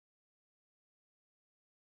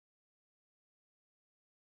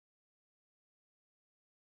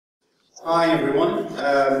Hi everyone,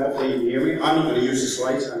 hopefully you can hear me. I'm not going to use the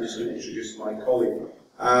slides, I'm just going to introduce my colleague.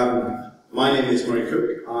 My name is Murray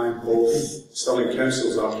Cook. I'm both Stirling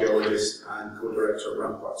Council's archaeologist and co-director of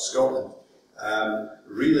Rampart Scotland.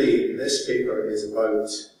 Really, this paper is about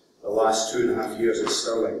the last 2.5 years at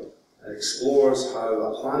Stirling. It explores how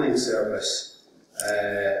a planning service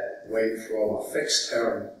went from a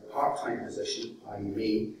fixed-term, part-time position, i.e.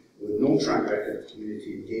 me, with no track record of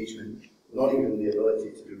community engagement, not even the ability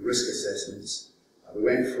to do risk assessments. We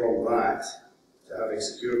went from that to having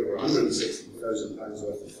secured over £160,000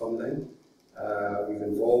 worth of funding. We've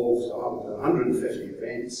involved 150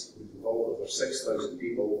 events, we've involved over 6,000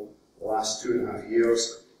 people the last 2.5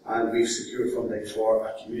 years, and we've secured funding for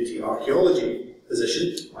a community archaeology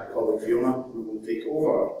position. My colleague Fiona, who will take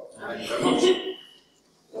over. Thank you very much.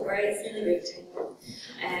 Don't worry, it's nearly break time.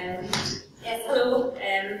 Yes, hello.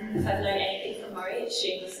 If I've learned anything from Murray, it's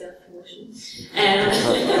shameless self-promotion.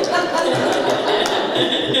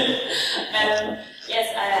 Yes,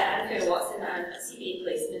 I'm Fiona Watson. I'm a CBA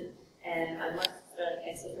placement. I'm working for Stirling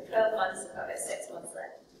Council for 12 months. I've got about 6 months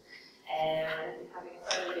left. I'm having a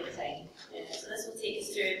very good time. So this will take us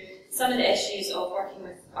through some of the issues of working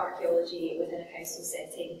with archaeology within a council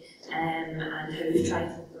setting and how we've tried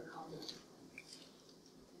to overcome them.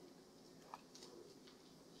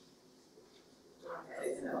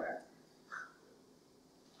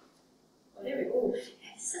 Oh, there we go.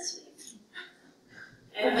 It's this way.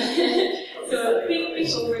 So, quick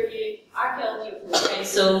overview. Archaeology within the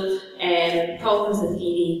council, problems in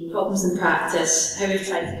theory, problems in practice, how we've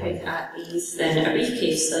tried to counteract these, then a brief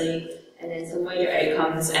case study, and then some wider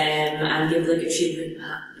outcomes, and the obligatory route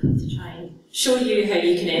map to try and show you how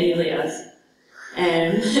you can emulate us.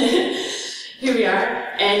 Here we are.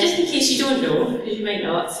 Just in case you don't know, because you might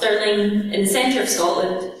not, Stirling, in the centre of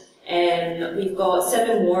Scotland, we've got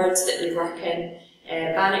 7 wards that we work in,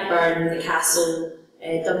 Bannockburn, the Castle,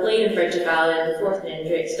 Dunblane and Bridge of Allen, Forth and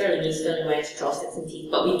Endrick, Stirling East, Stirling West, Trossachs and Teeth,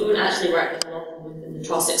 but we don't actually work in a lot of them within the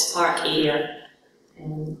Trossachs Park area.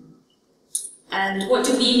 And what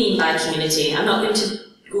do we mean by community? I'm not going to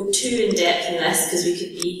go too in depth in this because we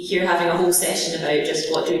could be here having a whole session about just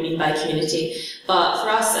what do we mean by community, but for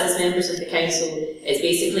us as members of the council, it's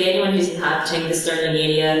basically anyone who's inhabiting the Stirling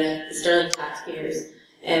area, the Stirling taxpayers.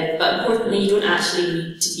 But importantly, you don't actually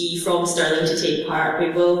need to be from Stirling to take part. We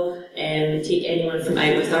will take anyone from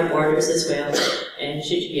out with our borders as well,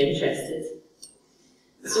 should you be interested.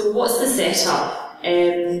 So what's the setup?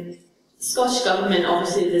 Scottish Government,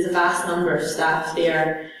 obviously there's a vast number of staff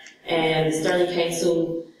there. Stirling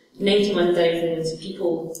Council, 91,000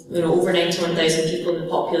 people, over 91,000 people in the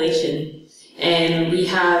population. We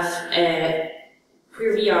have,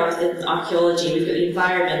 where we are within archaeology, we've got the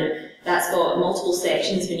environment. That's got multiple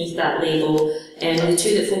sections beneath that label, and the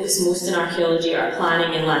two that focus most on archaeology are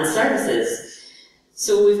planning and land services.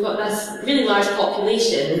 So we've got this really large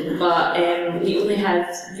population, but we only have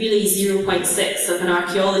really 0.6 of an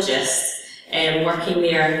archaeologist working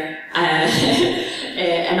there,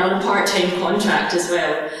 and on a part-time contract as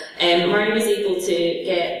well. Murray was able to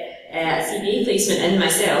get a CBA placement in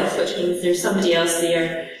myself, which means there's somebody else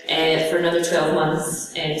there for another 12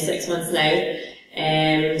 months, 6 months now.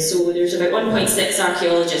 So there's about 1.6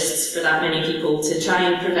 archaeologists for that many people to try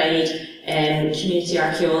and provide community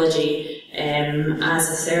archaeology as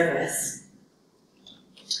a service.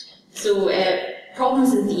 So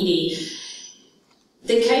problems in theory.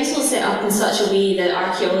 The council is set up in such a way that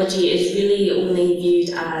archaeology is really only viewed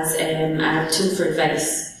as a tool for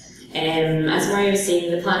advice. As Murray was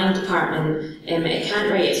saying, the planning department, it can't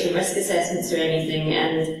write its own risk assessments or anything,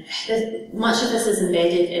 and much of this is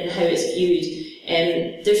embedded in how it's viewed.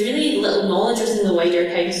 There's really little knowledge within the wider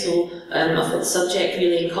council of what the subject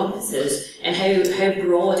really encompasses and how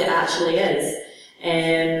broad it actually is.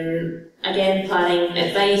 Again, planning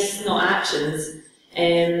advice, not actions,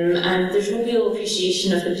 and there's no real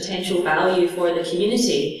appreciation of the potential value for the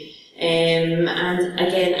community. And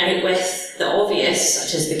again, out with the obvious,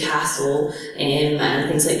 such as the castle and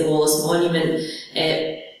things like the Wallace Monument,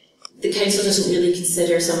 the council doesn't really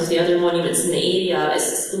consider some of the other monuments in the area.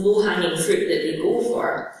 It's the low-hanging fruit that they go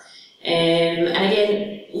for. And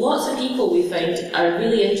again, lots of people we found are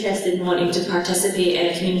really interested in wanting to participate in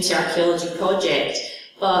a community archaeology project,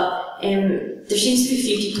 but there seems to be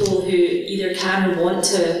few people who either can or want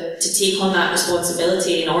to take on that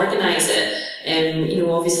responsibility and organise it.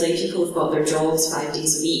 Obviously people have got their jobs 5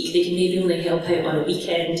 days a week, they can maybe only help out on a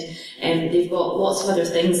weekend, and they've got lots of other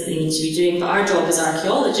things that they need to be doing, but our job as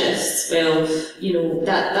archaeologists, well,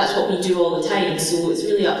 that's what we do all the time, so it's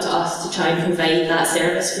really up to us to try and provide that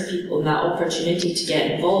service for people and that opportunity to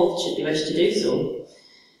get involved, should they wish to do so.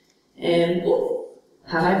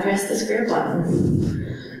 Have I pressed the square button?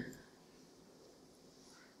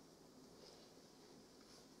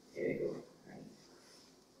 There we go. Right.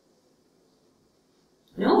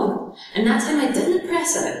 No, and that time I didn't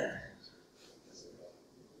press it.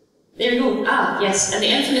 There we go. Ah, yes, and the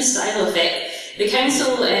infamous style effect. The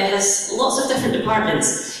council has lots of different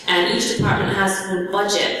departments, and each department has its own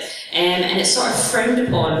budget, and it's sort of frowned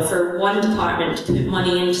upon for one department to put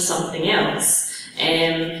money into something else.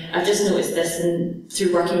 I've just noticed this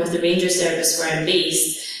through working with the Ranger Service where I'm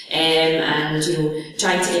based, and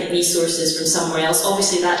trying to get resources from somewhere else.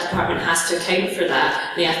 Obviously that department has to account for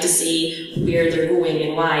that. They have to say where they're going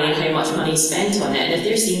and why and how much money is spent on it. And if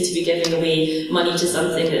they seem to be giving away money to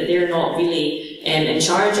something that they're not really in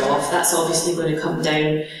charge of, that's obviously going to come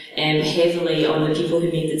down heavily on the people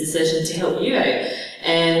who made the decision to help you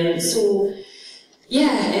out. So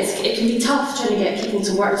yeah, it can be tough trying to get people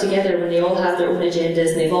to work together when they all have their own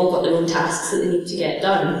agendas and they've all got their own tasks that they need to get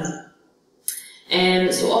done.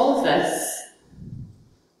 So all of this,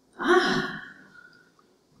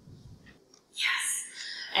 yes.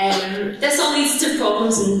 This all leads to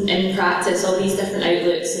problems in practice, all these different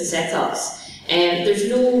outlooks and setups. There's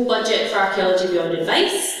no budget for archaeology beyond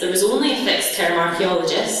advice. There was only a fixed term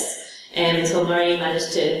archaeologist until Murray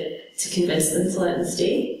managed to convince them to let them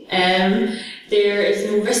stay. There is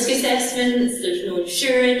no risk assessments, there's no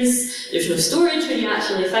insurance, there's no storage when you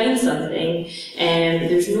actually find something,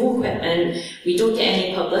 there's no equipment, we don't get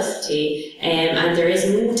any publicity, and there is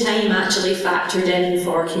no time actually factored in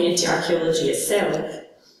for community archaeology itself.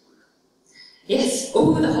 Yes,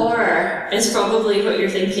 oh, the horror is probably what you're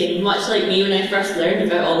thinking, much like me when I first learned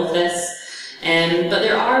about all of this. But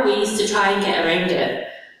there are ways to try and get around it.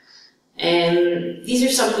 These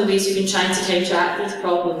are some of the ways we've been trying to counteract these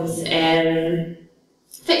problems.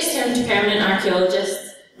 Fixed term to permanent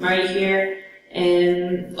archaeologists, Murray here.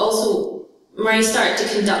 Also, Murray started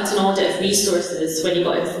to conduct an audit of resources when he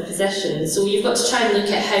got into the position. So you've got to try and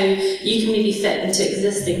look at how you can maybe fit into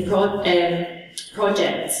existing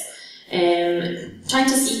projects. Trying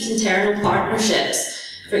to seek internal partnerships.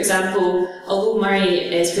 For example, although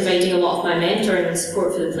Murray is providing a lot of my mentoring and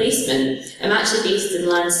support for the placement, I'm actually based in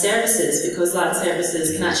land services because land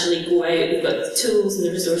services can actually go out, we've got the tools and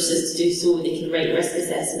the resources to do so, they can write risk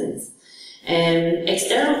assessments.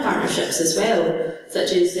 External partnerships as well,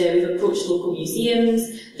 such as we've approached local museums,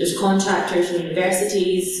 there's contractors from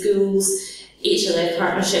universities, schools, HLF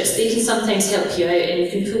partnerships. They can sometimes help you out and you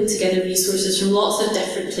can pull together resources from lots of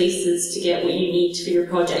different places to get what you need for your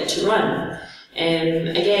project to run.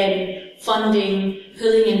 Again, funding,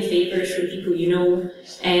 pulling in favours from people you know,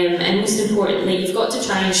 and most importantly, you've got to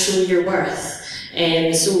try and show your worth.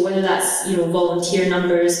 So whether that's volunteer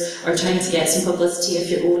numbers or trying to get some publicity of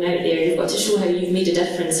your own out there, you've got to show how you've made a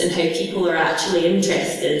difference and how people are actually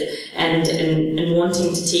interested and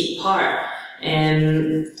wanting to take part.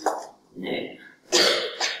 Now,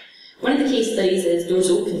 one of the case studies is Doors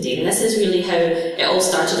Open Day, and this is really how it all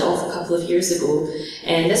started off a couple of years ago.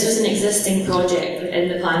 And this was an existing project within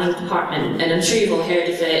the planning department, and I'm sure you've all heard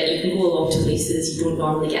of it. You can go along to places you don't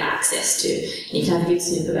normally get access to, and you can have a good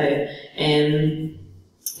snoop about.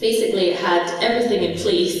 Basically, it had everything in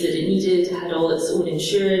place that it needed. It had all its own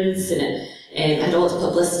insurance, and it had all its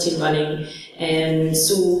publicity running.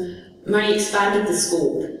 So Murray expanded the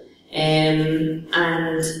scope and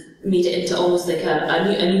made it into almost like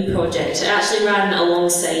a new project. It actually ran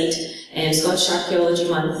alongside Scottish Archaeology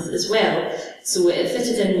Month as well, so it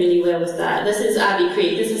fitted in really well with that. This is Abbey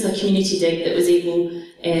Craig. This is a community dig that was able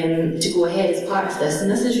to go ahead as part of this,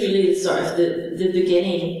 and this is really sort of the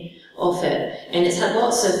beginning of it. And it's had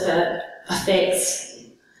lots of effects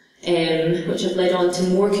which have led on to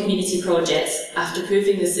more community projects after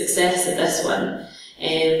proving the success of this one.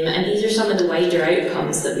 And these are some of the wider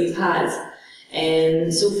outcomes that we've had.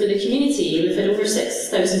 So for the community, we've had over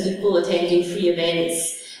 6,000 people attending free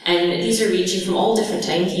events, and these are ranging from all different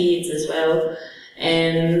time periods as well.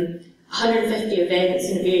 150 events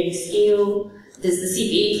in a varying scale. There's the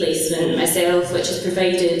CPA placement, myself, which has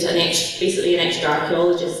provided basically an extra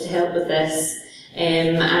archaeologist to help with this.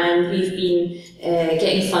 And we've been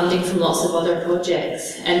getting funding from lots of other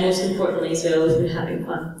projects, and most importantly as well, we've been having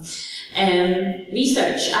fun.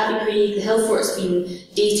 Research, Abbey Craig, the hill fort's been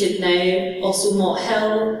dated now, also Mott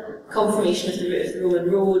Hill, confirmation of the route of the Roman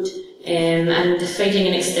road, and finding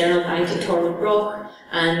an external bank at Torwood Rock,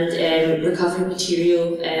 and recovering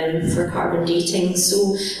material for carbon dating.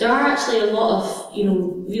 So there are actually a lot of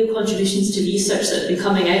real contributions to research that have been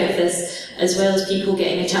coming out of this, as well as people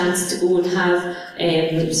getting a chance to go and have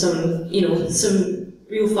some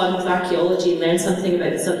real fun with archaeology and learn something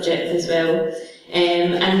about the subject as well.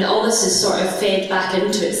 And all this is sort of fed back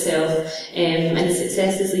into itself, and the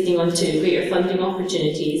success is leading on to greater funding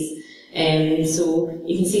opportunities. So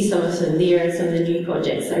you can see some of them there and some of the new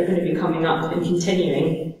projects that are going to be coming up and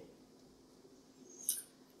continuing.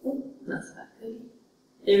 Oh, that's that good.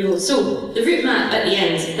 There we go. So the route map at the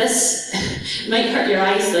end. This might hurt your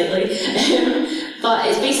eyes slightly, but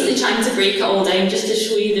it's basically trying to break it all down just to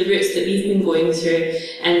show you the routes that we've been going through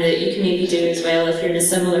and that you can maybe do as well if you're in a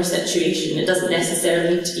similar situation. It doesn't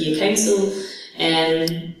necessarily need to be a council.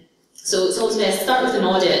 So it's always best to start with an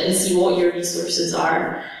audit and see what your resources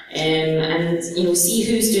are, and see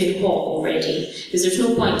who's doing what already, because there's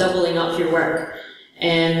no point doubling up your work.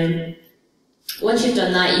 Once you've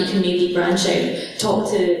done that, you can maybe branch out, talk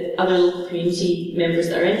to other local community members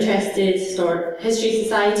that are interested, start history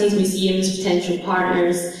societies, museums, potential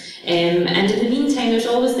partners, and in the meantime there's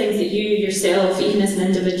always things that you yourself, even as an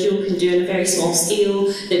individual, can do on a very small scale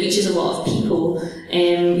that reaches a lot of people.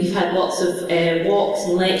 We've had lots of walks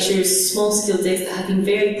and lectures, small scale digs that have been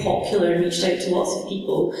very popular and reached out to lots of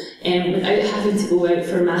people without having to go out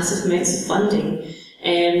for massive amounts of funding.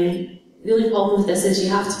 The only problem with this is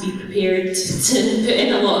you have to be prepared to put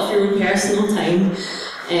in a lot of your own personal time.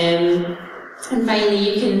 And finally,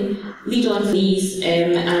 you can lead on for these,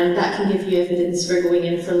 and that can give you evidence for going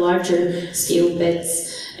in for larger scale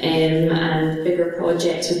bids and bigger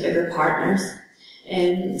projects with bigger partners.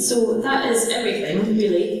 So that is everything,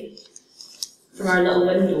 really, from our little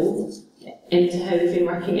window into how we've been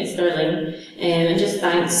working at Stirling. And just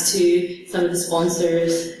thanks to some of the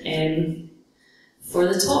sponsors for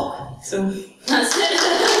the talk. So that's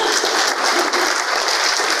it.